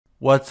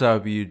What's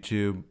up,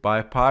 YouTube?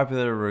 By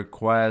popular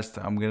request,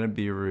 I'm going to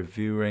be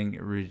reviewing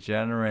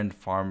Regeneron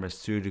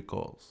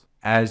Pharmaceuticals.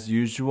 As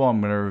usual,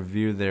 I'm going to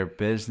review their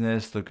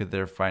business, look at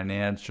their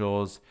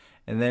financials,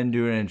 and then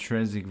do an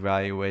intrinsic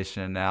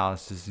valuation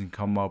analysis and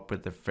come up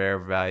with the fair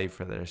value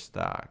for their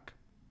stock.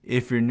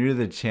 If you're new to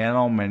the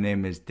channel, my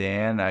name is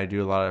Dan. I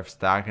do a lot of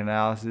stock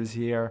analysis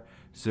here.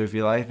 So if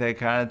you like that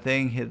kind of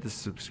thing, hit the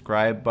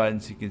subscribe button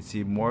so you can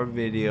see more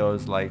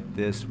videos like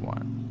this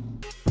one.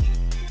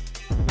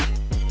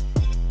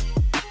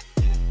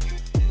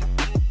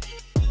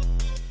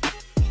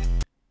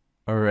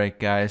 Alright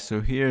guys, so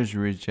here's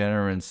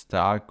Regeneron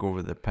stock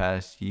over the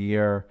past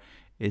year.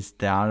 It's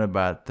down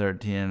about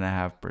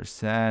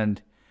 13.5%.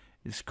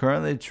 It's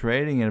currently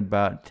trading at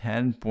about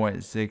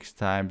 10.6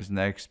 times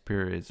next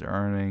period's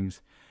earnings.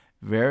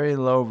 Very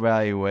low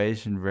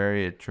valuation,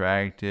 very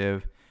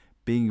attractive,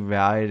 being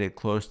valued at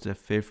close to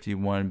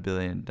 $51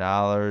 billion.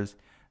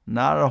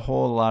 Not a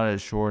whole lot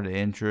of short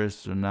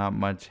interest, so not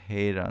much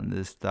hate on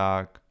this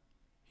stock.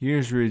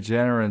 Here's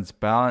Regeneron's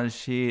balance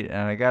sheet,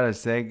 and I gotta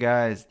say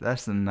guys,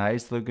 that's a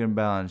nice looking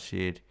balance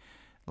sheet.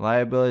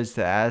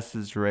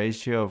 Liabilities-to-Assets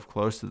ratio of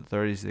close to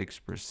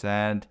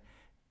 36%.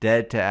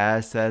 Debt to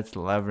assets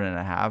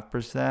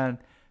 11.5%.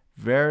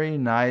 Very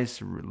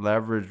nice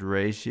leverage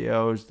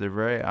ratios. They're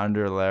very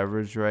under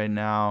leveraged right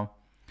now.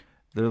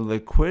 Their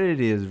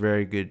liquidity is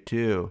very good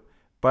too.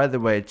 By the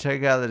way,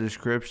 check out the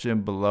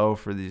description below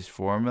for these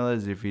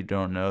formulas if you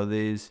don't know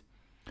these.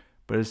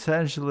 But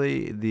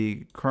essentially,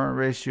 the current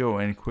ratio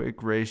and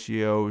quick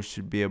ratio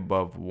should be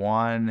above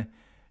 1.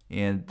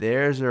 And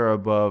theirs are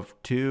above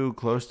 2,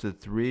 close to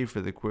 3 for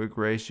the quick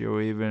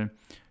ratio even.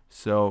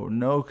 So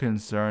no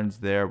concerns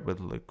there with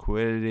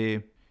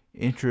liquidity.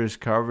 Interest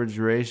coverage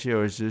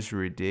ratio is just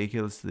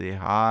ridiculously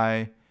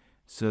high.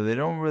 So they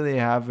don't really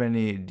have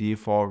any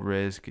default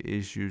risk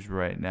issues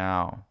right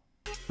now.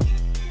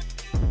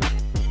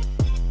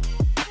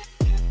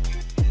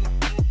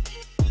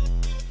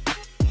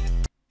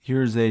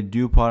 Here's a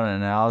DuPont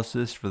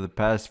analysis for the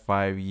past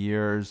 5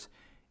 years.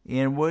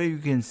 And what you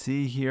can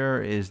see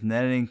here is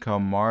net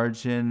income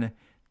margin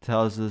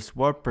tells us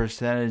what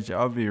percentage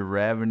of your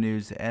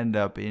revenues end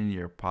up in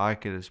your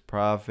pocket as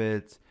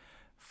profits.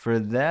 For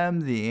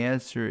them, the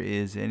answer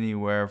is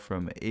anywhere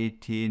from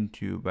 18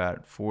 to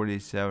about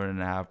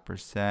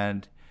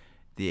 47.5%.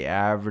 The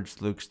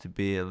average looks to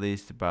be at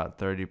least about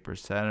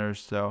 30% or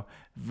so.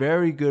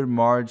 Very good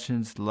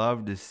margins,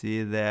 love to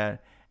see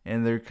that.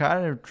 And they're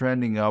kind of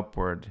trending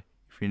upward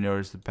if you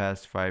notice the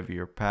past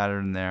 5-year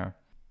pattern there.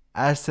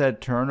 Asset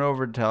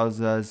turnover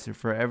tells us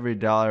for every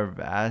dollar of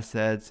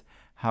assets,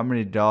 how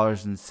many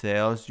dollars in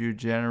sales you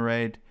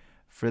generate.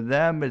 For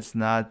them, it's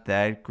not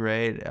that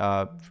great.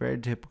 Very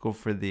typical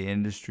for the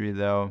industry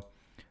though.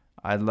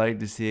 I'd like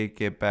to see it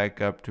get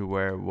back up to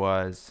where it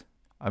was.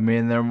 I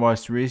mean, their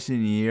most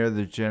recent year,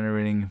 they're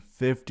generating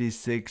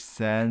 56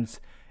 cents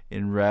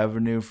in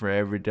revenue for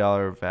every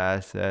dollar of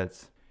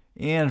assets.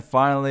 And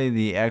finally,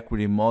 the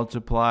equity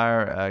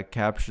multiplier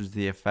captures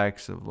the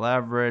effects of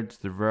leverage.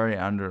 They're very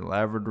under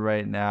levered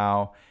right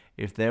now.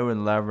 If they would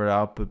lever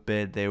up a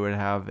bit, they would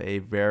have a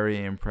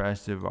very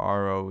impressive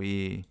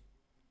ROE.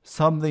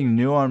 Something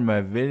new on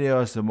my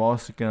videos, I'm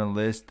also going to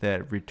list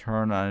that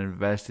return on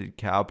invested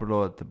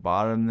capital at the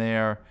bottom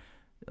there.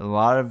 A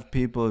lot of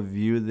people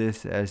view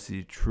this as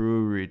the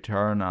true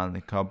return on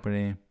the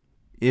company.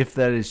 If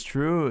that is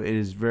true, it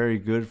is very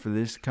good for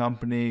this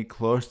company,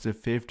 close to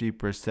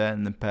 50%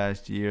 in the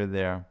past year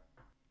there.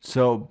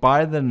 So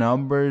by the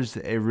numbers,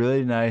 a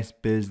really nice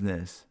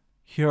business.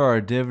 Here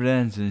are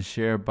dividends and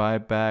share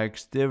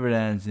buybacks.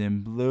 Dividends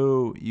in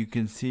blue. You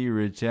can see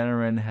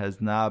Regeneron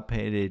has not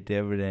paid a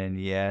dividend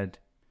yet.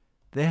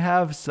 They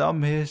have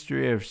some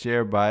history of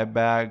share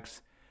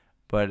buybacks,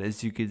 but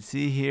as you can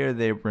see here,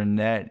 they were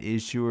net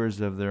issuers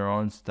of their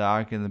own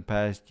stock in the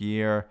past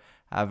year,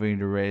 having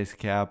to raise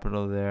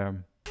capital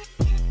there.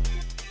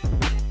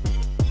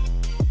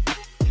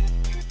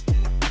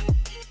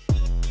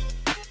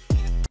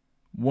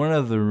 One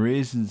of the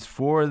reasons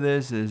for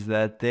this is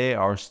that they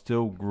are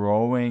still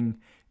growing.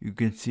 You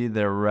can see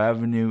their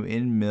revenue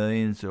in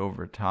millions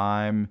over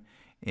time.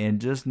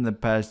 And just in the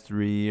past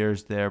 3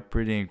 years, they have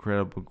pretty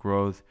incredible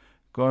growth,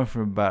 going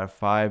from about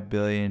 5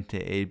 billion to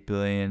 8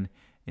 billion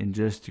in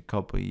just a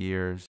couple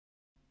years.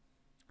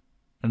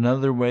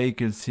 Another way you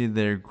can see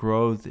their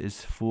growth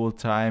is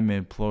full-time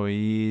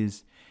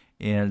employees.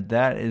 And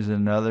that is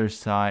another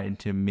sign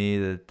to me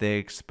that they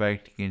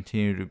expect to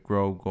continue to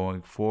grow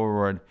going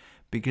forward,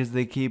 because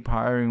they keep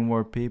hiring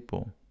more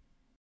people.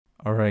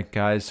 Alright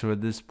guys, so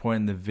at this point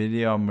in the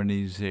video, I'm going to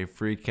use a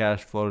free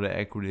cash flow to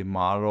equity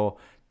model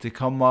to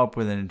come up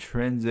with an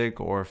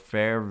intrinsic or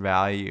fair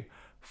value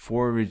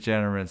for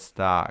Regeneron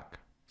stock.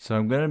 So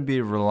I'm going to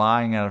be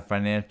relying on a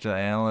financial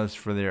analyst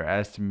for their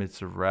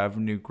estimates of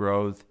revenue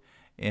growth,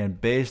 and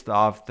based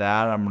off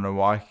that, I'm going to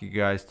walk you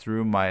guys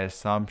through my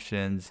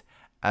assumptions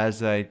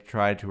as I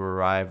try to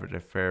arrive at a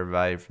fair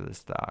value for the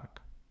stock.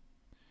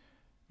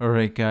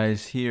 Alright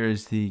guys, here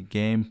is the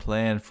game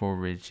plan for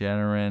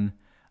Regeneron.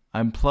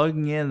 I'm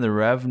plugging in the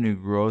revenue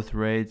growth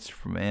rates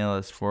from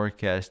analyst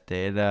forecast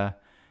data.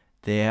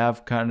 They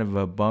have kind of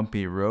a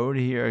bumpy road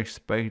here,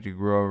 expected to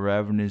grow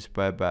revenues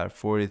by about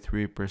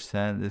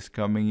 43% this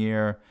coming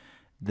year,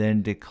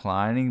 then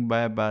declining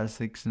by about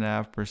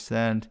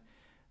 6.5%,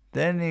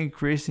 then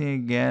increasing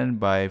again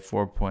by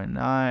 4.9%,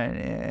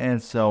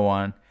 and so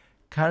on.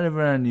 Kind of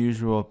an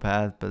unusual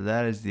path, but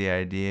that is the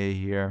idea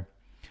here.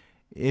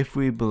 If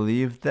we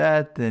believe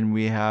that, then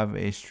we have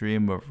a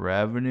stream of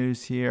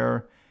revenues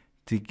here.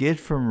 To get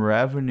from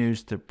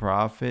revenues to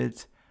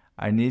profits,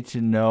 I need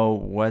to know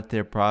what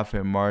their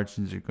profit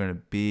margins are going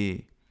to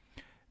be.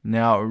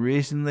 Now,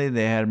 recently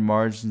they had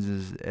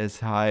margins as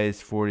high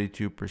as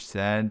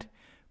 42%,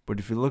 but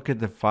if you look at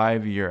the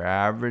 5-year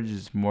average,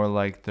 it's more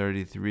like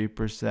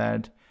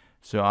 33%.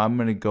 So I'm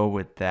going to go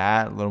with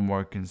that, a little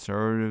more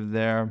conservative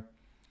there.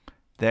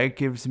 That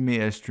gives me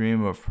a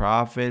stream of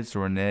profits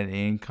or net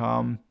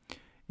income.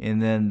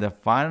 And then the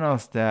final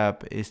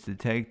step is to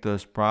take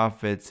those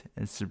profits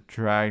and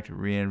subtract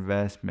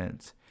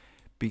reinvestments.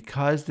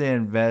 Because they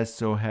invest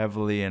so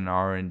heavily in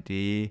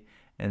R&D,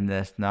 and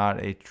that's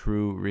not a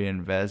true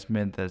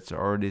reinvestment that's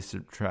already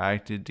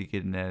subtracted to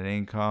get net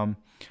income,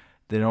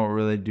 they don't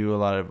really do a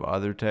lot of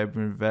other type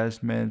of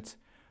investments.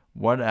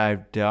 What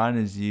I've done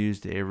is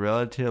used a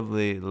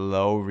relatively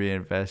low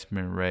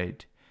reinvestment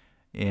rate,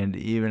 and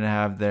even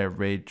have that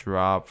rate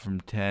drop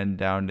from 10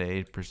 down to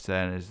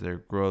 8% as their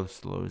growth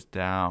slows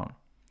down.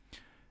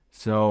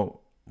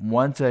 So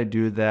once I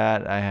do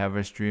that, I have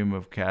a stream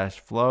of cash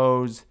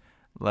flows.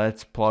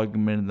 Let's plug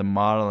them into the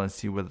model and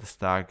see what the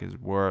stock is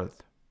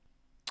worth.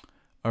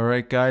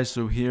 Alright guys,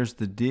 so here's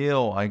the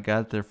deal. I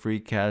got their free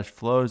cash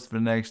flows for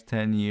the next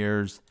 10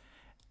 years.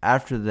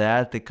 After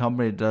that, the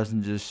company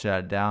doesn't just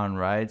shut down,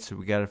 right? So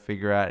we got to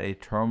figure out a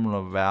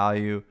terminal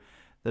value.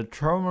 The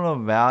terminal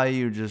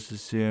value just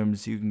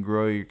assumes you can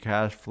grow your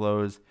cash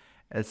flows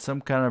at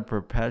some kind of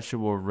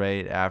perpetual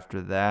rate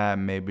after that,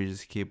 maybe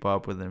just keep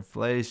up with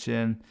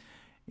inflation.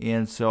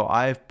 And so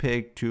I've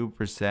picked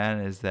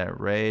 2% as that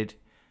rate.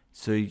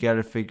 So you got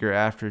to figure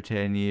after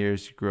 10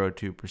 years you grow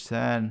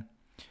 2%.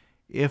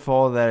 If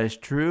all that is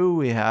true,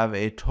 we have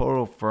a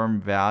total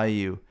firm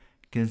value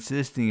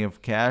consisting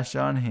of cash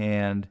on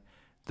hand,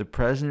 the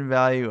present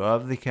value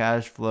of the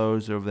cash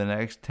flows over the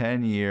next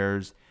 10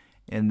 years,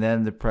 and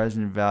then the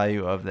present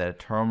value of that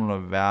terminal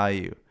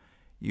value.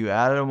 You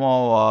add them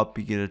all up,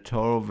 you get a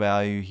total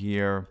value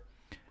here.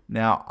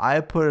 Now,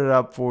 I put it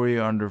up for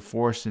you under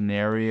 4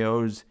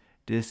 scenarios.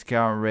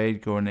 Discount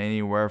rate going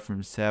anywhere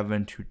from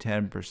 7 to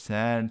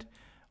 10%.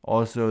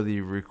 Also,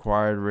 the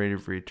required rate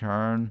of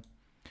return.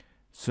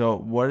 So,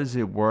 what is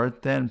it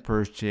worth then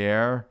per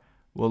share?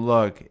 Well,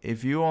 look,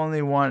 if you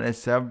only want a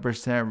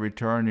 7%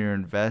 return on your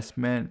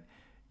investment,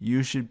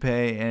 you should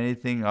pay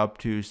anything up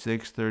to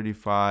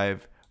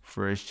 $6.35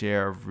 for a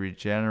share of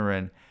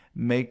Regeneron,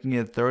 making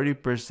it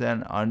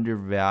 30%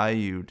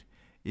 undervalued.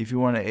 If you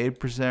want an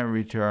 8%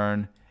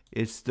 return,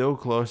 it's still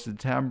close to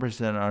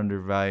 10%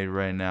 undervalued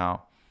right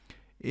now.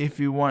 If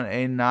you want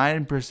a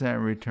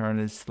 9% return,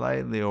 it's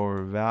slightly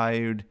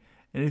overvalued.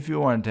 And if you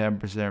want a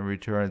 10%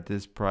 return at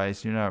this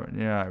price, you're not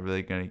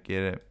really going to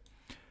get it.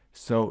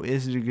 So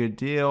is it a good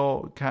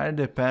deal? Kind of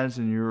depends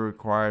on your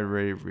required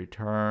rate of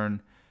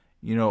return.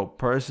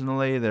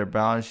 Personally, their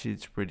balance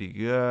sheet's pretty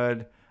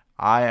good.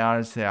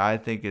 I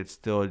think it's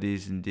still a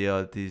decent deal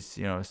at these,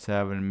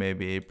 7,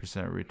 maybe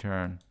 8%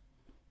 return.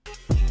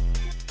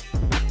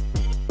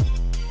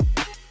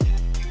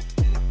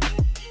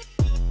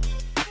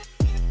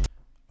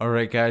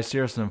 Alright guys,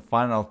 here are some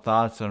final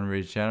thoughts on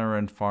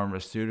Regeneron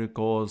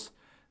Pharmaceuticals.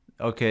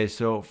 Okay,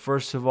 so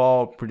first of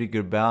all, pretty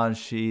good balance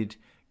sheet.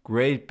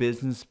 Great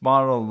business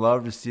model.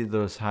 Love to see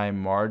those high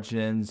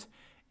margins.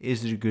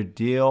 Is it a good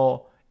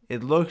deal?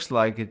 It looks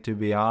like it, to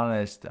be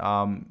honest,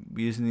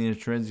 using the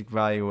intrinsic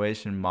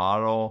valuation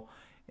model.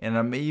 And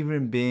I'm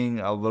even being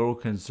a little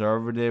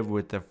conservative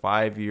with the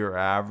 5-year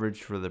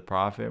average for the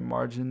profit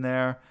margin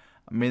there.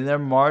 I mean, their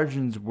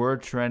margins were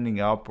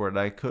trending upward.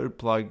 I could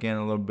plug in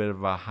a little bit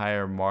of a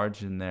higher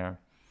margin there.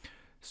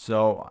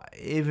 So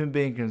even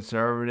being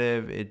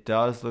conservative, it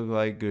does look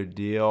like a good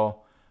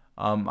deal.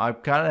 I'm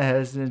kind of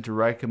hesitant to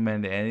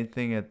recommend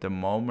anything at the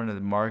moment.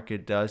 The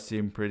market does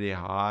seem pretty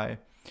high.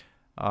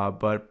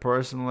 But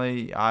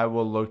personally, I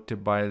will look to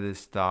buy this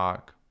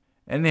stock.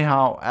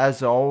 Anyhow,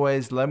 as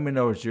always, let me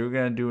know what you're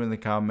going to do in the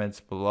comments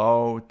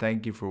below.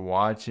 Thank you for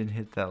watching.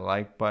 Hit that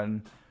like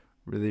button.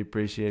 Really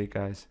appreciate it,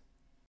 guys.